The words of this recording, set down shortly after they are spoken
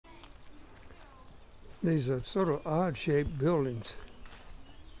These are sort of odd-shaped buildings.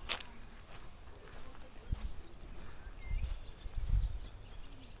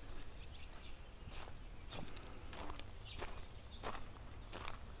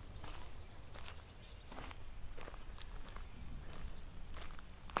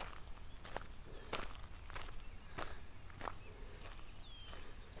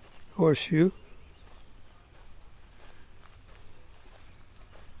 Horseshoe.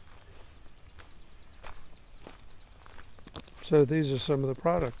 So these are some of the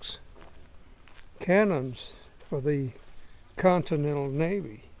products. Cannons for the Continental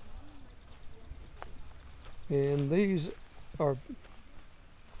Navy. And these are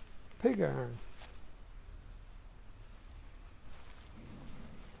pig iron.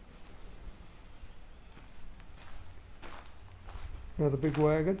 Another big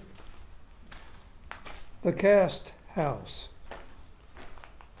wagon. The cast house.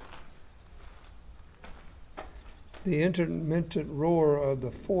 The intermittent roar of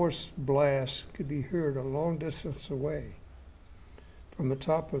the force blast could be heard a long distance away. From the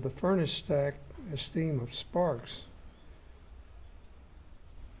top of the furnace stack, a stream of sparks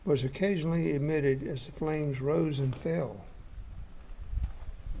was occasionally emitted as the flames rose and fell.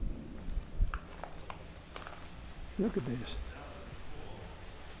 Look at this.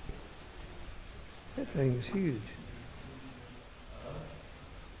 That thing is huge.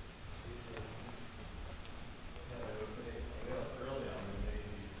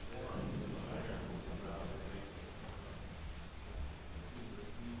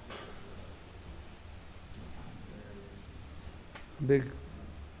 Big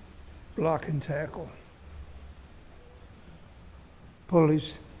block and tackle.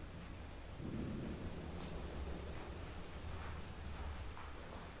 Pulleys.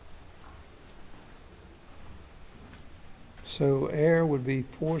 So air would be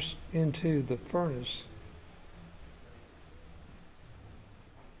forced into the furnace.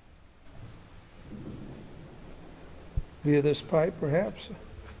 Via this pipe, perhaps.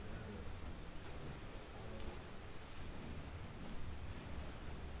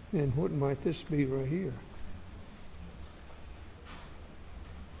 And what might this be right here?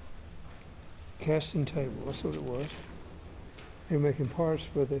 Casting table, that's what it was. They're making parts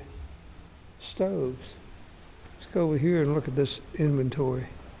for the stoves. Let's go over here and look at this inventory.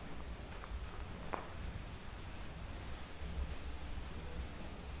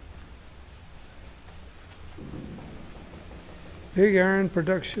 Pig iron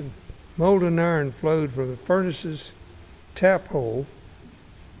production. Molten iron flowed from the furnace's tap hole.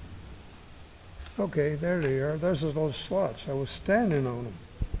 Okay, there they are. Those are those slots. I was standing on them.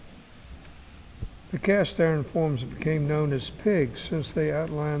 The cast iron forms became known as pigs since they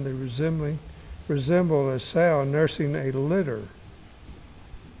outlined the resemble a sow nursing a litter.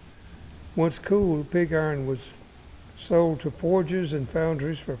 Once cooled, pig iron was sold to forges and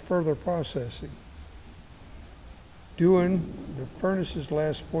foundries for further processing. During the furnace's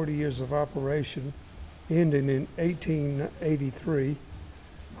last 40 years of operation, ending in 1883,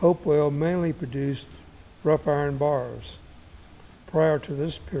 Hopewell mainly produced rough iron bars. Prior to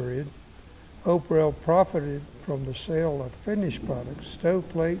this period, Hopewell profited from the sale of finished products, stove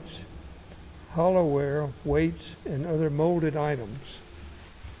plates, hollowware, weights, and other molded items.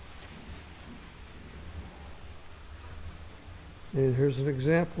 And here's an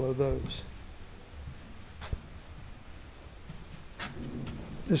example of those.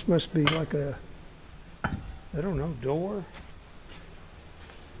 This must be like a, I don't know, door,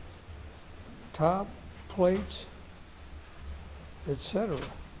 top, plates, etc.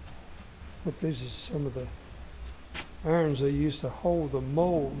 But these are some of the irons they used to hold the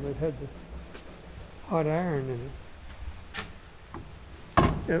mold that had the hot iron in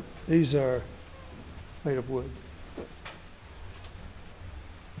it. Yep, these are made of wood.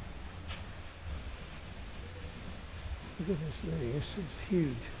 Look at this thing, this is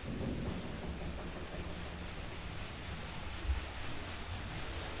huge.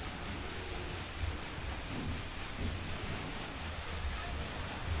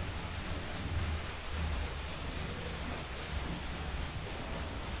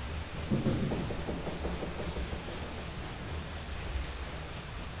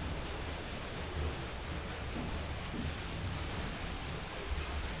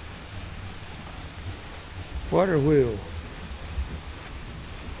 Water wheel.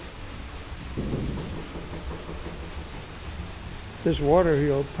 This water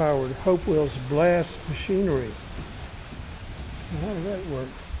wheel powered Hopewell's blast machinery. Now, how did that work?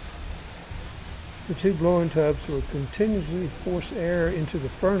 The two blowing tubs would continuously force air into the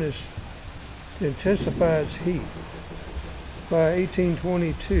furnace to intensify its heat. By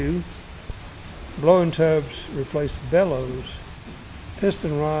 1822, Blowing tubs replace bellows.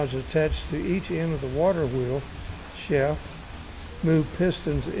 Piston rods attached to each end of the water wheel shaft move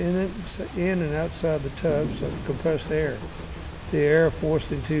pistons in and outside the tubs of compressed air. The air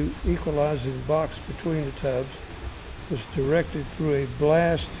forced into equalizing box between the tubs was directed through a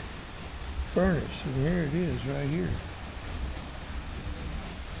blast furnace. And here it is right here.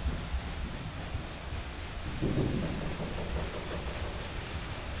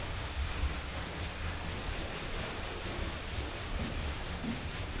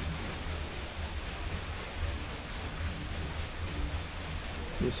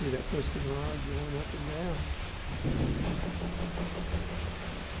 You see that piston rod going up and down.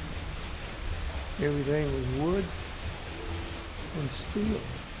 Everything was wood and steel,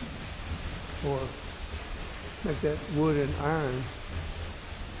 or make that wood and iron.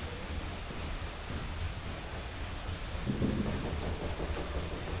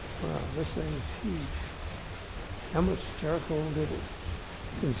 Wow, this thing is huge. How much charcoal did it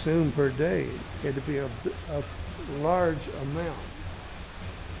consume per day? It had to be a large amount.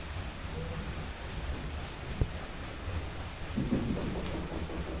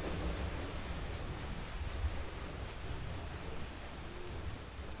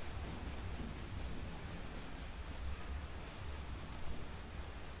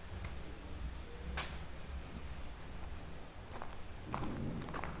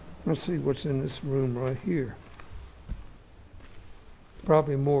 Let's see what's in this room right here.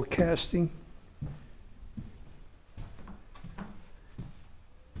 Probably more casting.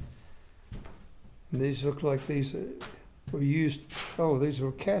 And these look like these were used, oh, these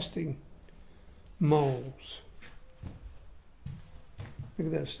were casting molds.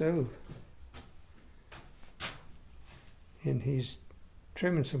 Look at that stove. And he's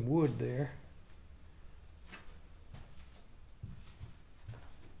trimming some wood there.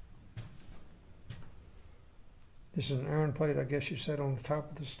 This is an iron plate, I guess you set on the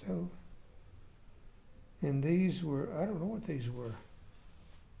top of the stove. And these were, I don't know what these were.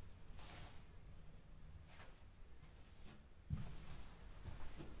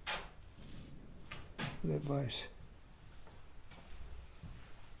 That vice.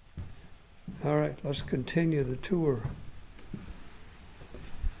 All right, let's continue the tour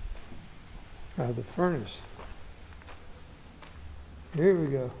of the furnace. Here we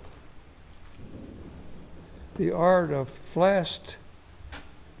go. The art of flask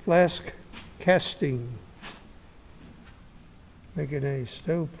casting, making a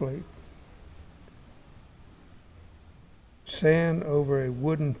stoveplate. Sand over a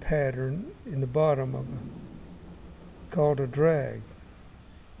wooden pattern in the bottom of it, called a drag.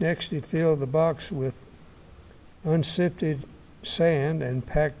 Next, you fill the box with unsifted sand and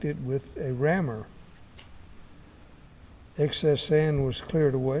packed it with a rammer. Excess sand was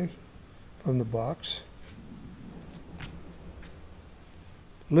cleared away from the box.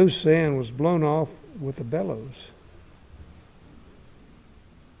 Loose sand was blown off with a bellows.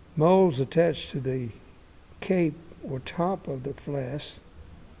 Molds attached to the cape or top of the flask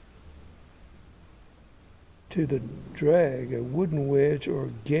to the drag. A wooden wedge or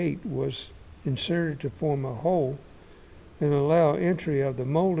gate was inserted to form a hole and allow entry of the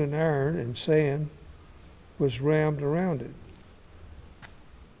molten iron, and sand was rammed around it.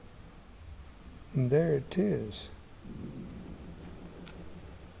 And there it is.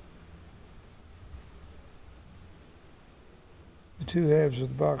 The two halves of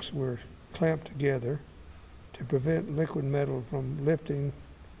the box were clamped together to prevent liquid metal from lifting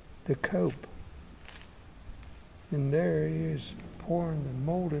the cope. And there he is pouring the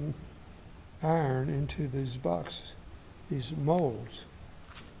molten iron into these boxes, these molds.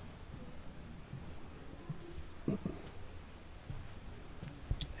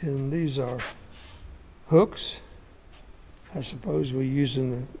 And these are hooks, I suppose we use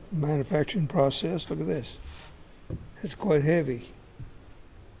in the manufacturing process. Look at this. It's quite heavy.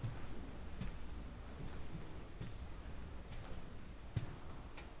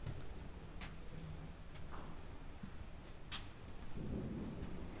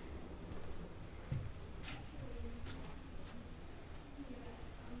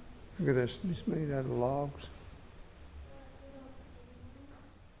 Look at this. It's made out of logs.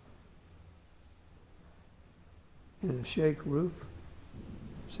 And a shake roof,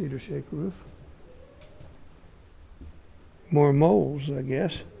 cedar shake roof. More molds, I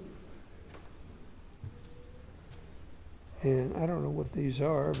guess. And I don't know what these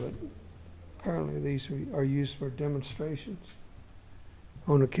are, but apparently these are used for demonstrations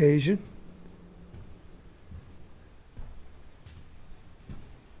on occasion.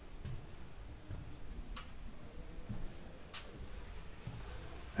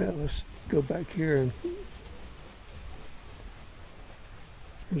 Now let's go back here, and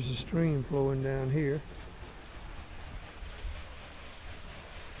there's a stream flowing down here.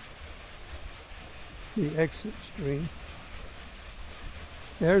 The exit stream.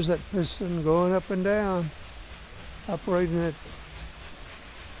 There's that piston going up and down, operating that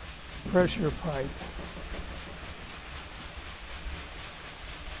pressure pipe.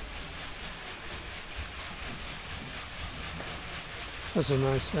 That's a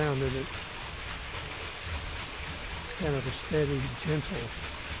nice sound, isn't it? It's kind of a steady, gentle,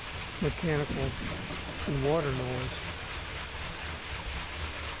 mechanical and water noise.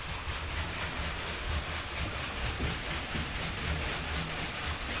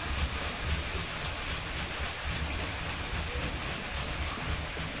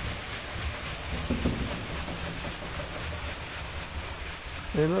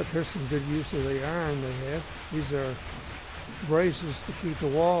 And look, here's some good use of the iron they have. These are braces to keep the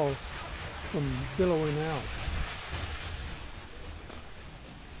walls from billowing out.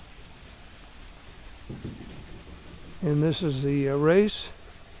 And this is the race.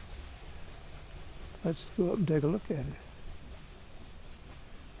 Let's go up and take a look at it.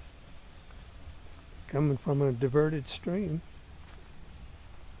 Coming from a diverted stream.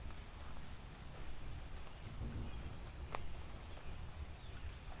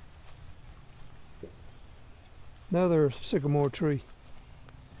 Another sycamore tree.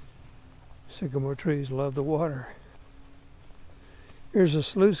 Sycamore trees love the water. Here's a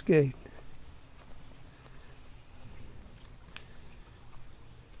sluice gate.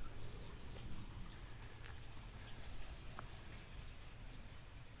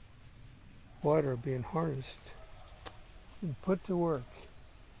 Water being harnessed and put to work.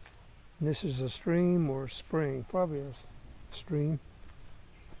 And this is a stream or a spring, probably a stream.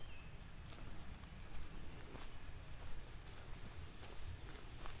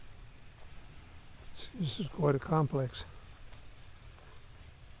 This is quite a complex.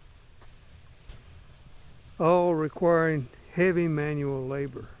 All requiring heavy manual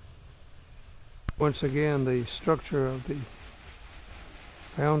labor. Once again, the structure of the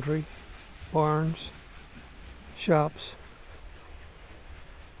foundry, barns, shops,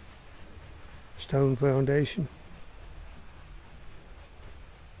 stone foundation.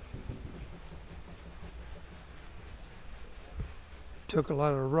 Took a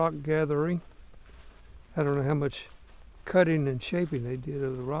lot of rock gathering. I don't know how much cutting and shaping they did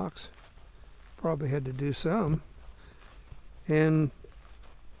of the rocks. Probably had to do some. And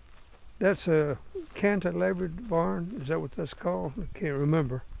that's a cantilevered barn. Is that what that's called? I can't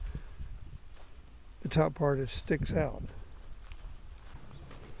remember. The top part it sticks out.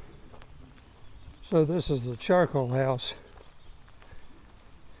 So this is the charcoal house.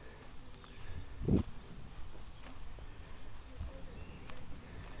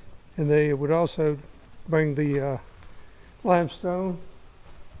 And they would also bring the limestone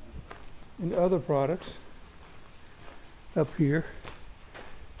and other products up here.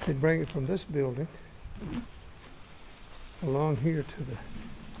 They'd bring it from this building along here to the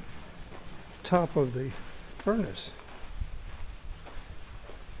top of the furnace.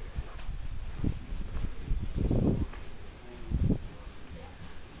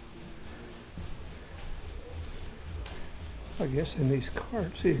 I guess in these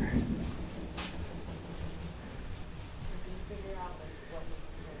carts here.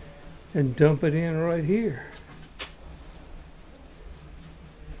 And dump it in right here.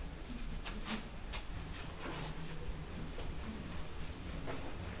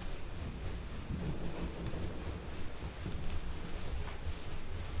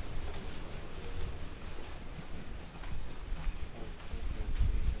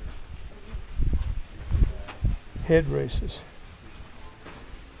 Head races.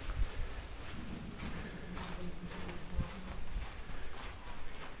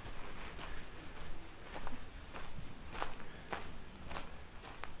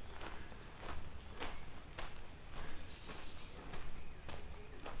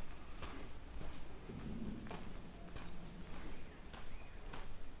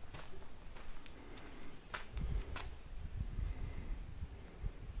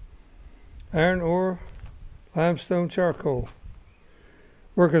 Iron ore, limestone, charcoal.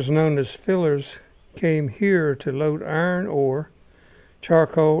 Workers known as fillers came here to load iron ore,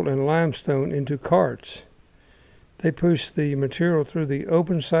 charcoal, and limestone into carts. They pushed the material through the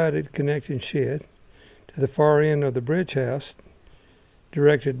open-sided connecting shed to the far end of the bridge house,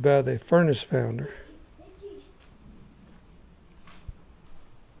 directed by the furnace founder.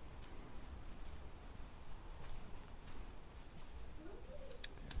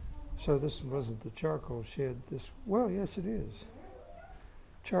 So this wasn't the charcoal shed. Well, yes, it is.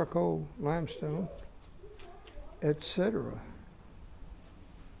 charcoal, limestone, etc.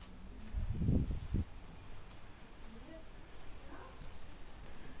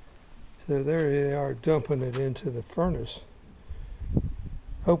 So there they are dumping it into the furnace.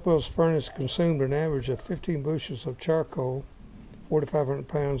 Hopewell's furnace consumed an average of 15 bushels of charcoal, 4 to 500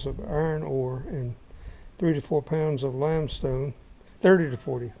 pounds of iron ore, and 3 to 4 pounds of limestone, 30 to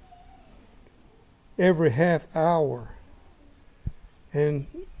 40, every half hour. And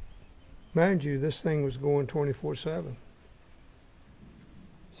mind you, this thing was going 24/7.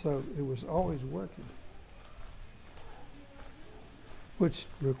 So it was always working, which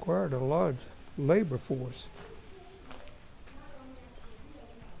required a large labor force.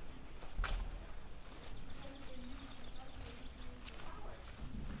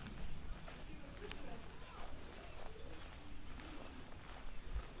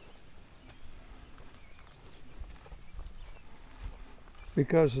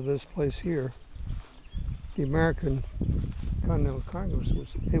 Because of this place here, the American Continental Congress was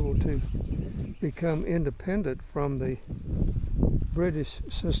able to become independent from the British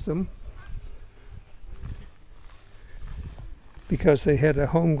system because they had a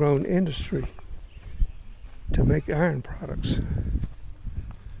homegrown industry to make iron products.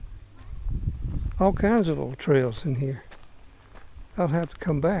 All kinds of little trails in here. I'll have to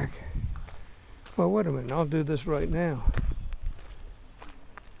come back. Well, wait a minute, I'll do this right now,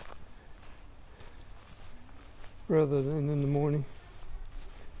 rather than in the morning.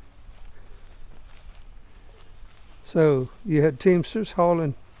 So you had teamsters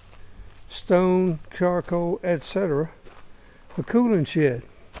hauling stone, charcoal, etc. A cooling shed.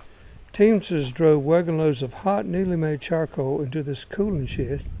 Teamsters drove wagon loads of hot, newly made charcoal into this cooling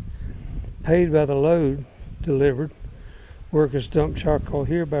shed, paid by the load delivered. Workers dumped charcoal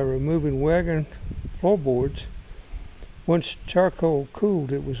here by removing wagon floorboards. Once charcoal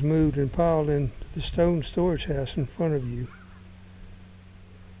cooled, it was moved and piled in the stone storage house in front of you,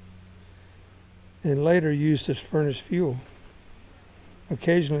 and later used as furnace fuel.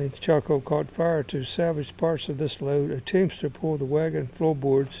 Occasionally, charcoal caught fire. To salvage parts of this load, a teamster pulled the wagon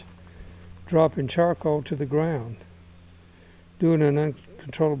floorboards, dropping charcoal to the ground. During an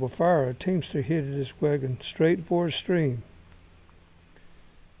uncontrollable fire, a teamster headed his wagon straight for a stream.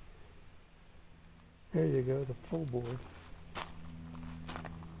 There you go, the floorboard.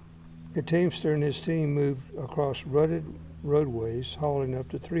 A teamster and his team moved across rutted roadways, hauling up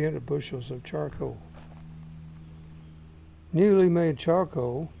to 300 bushels of charcoal. Newly made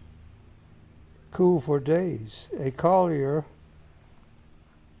charcoal cooled for days. A collier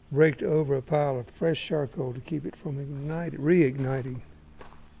raked over a pile of fresh charcoal to keep it from reigniting.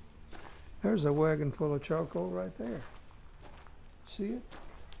 There's a wagon full of charcoal right there. See it?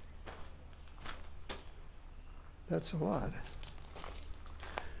 That's a lot.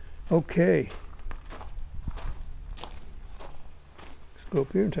 Okay. Let's go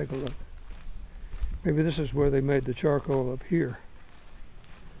up here and take a look. Maybe this is where they made the charcoal up here.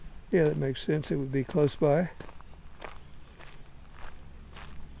 Yeah, that makes sense. It would be close by.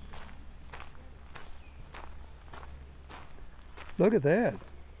 Look at that.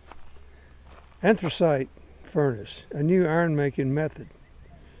 Anthracite furnace, a new iron making method.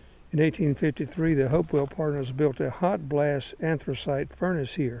 In 1853, the Hopewell partners built a hot blast anthracite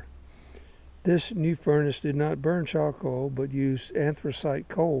furnace here. This new furnace did not burn charcoal, but used anthracite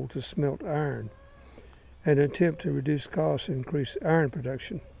coal to smelt iron, an attempt to reduce costs and increase iron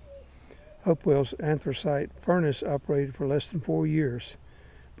production. Hopewell's anthracite furnace operated for less than 4 years.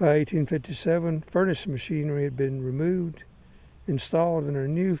 By 1857, furnace machinery had been removed, installed in a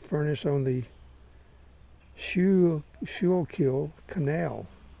new furnace on the Schuylkill Canal.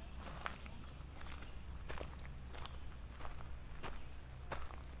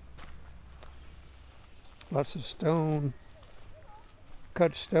 Lots of stone,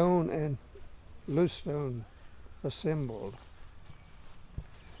 cut stone and loose stone assembled.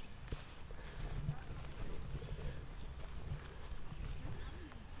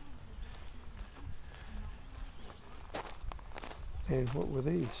 And what were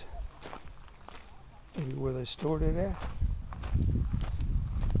these? Maybe where they stored it at?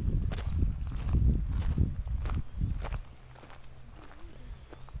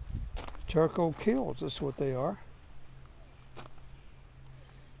 Charcoal kilns, that's what they are.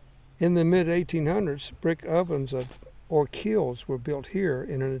 In the mid-1800s, brick ovens or kilns were built here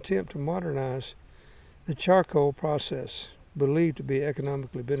in an attempt to modernize the charcoal process, believed to be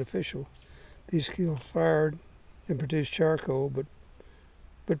economically beneficial. These kilns fired and produced charcoal, but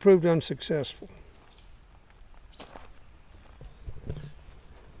proved unsuccessful.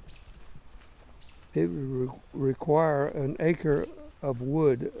 It would require an acre of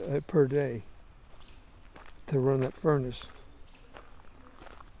wood per day to run that furnace.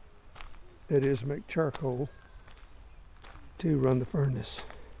 That is, make charcoal to run the furnace.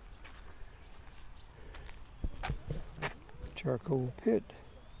 Charcoal pit.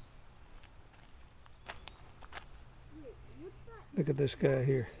 Look at this guy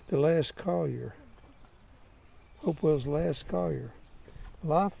here, the last collier. Hopewell's last collier.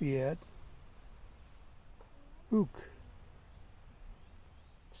 Lafayette Ook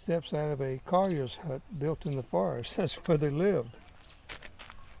steps out of a collier's hut built in the forest. That's where they lived.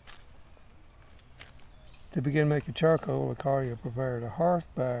 To begin making charcoal, a collier prepared a hearth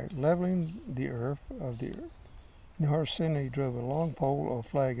by leveling the earth of the earth. In the hearth's center, he drove a long pole or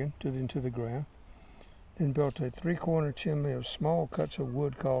flagon into the ground, then built a three-corner chimney of small cuts of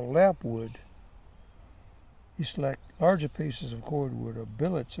wood called lapwood. He stacked larger pieces of cordwood or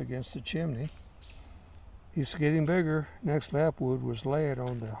billets against the chimney. It was getting bigger. Next, lapwood was laid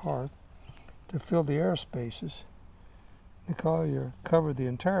on the hearth to fill the air spaces. The collier covered the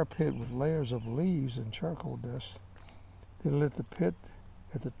entire pit with layers of leaves and charcoal dust, then lit the pit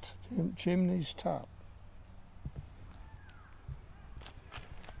at the chimney's top.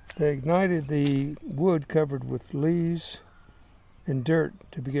 They ignited the wood covered with leaves and dirt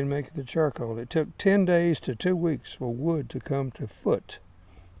to begin making the charcoal. It took 10 days to 2 weeks for wood to come to foot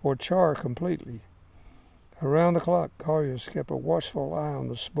or char completely. Around the clock, colliers kept a watchful eye on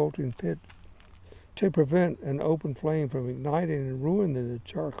the smoldering pit to prevent an open flame from igniting and ruining the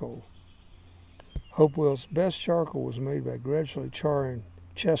charcoal. Hopewell's best charcoal was made by gradually charring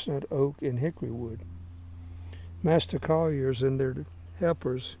chestnut, oak, and hickory wood. Master colliers and their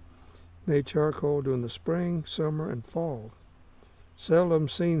helpers made charcoal during the spring, summer, and fall. Seldom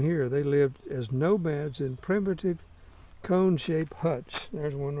seen here, they lived as nomads in primitive cone-shaped huts.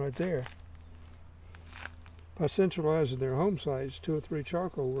 There's one right there. By centralizing their home sites, 2 or 3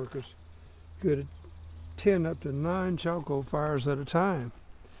 charcoal workers could tend up to 9 charcoal fires at a time.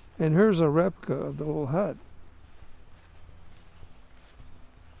 And here's a replica of the little hut.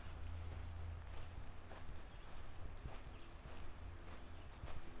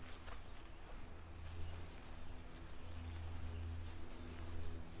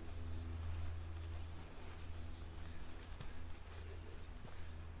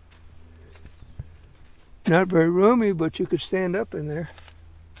 Not very roomy, but you could stand up in there.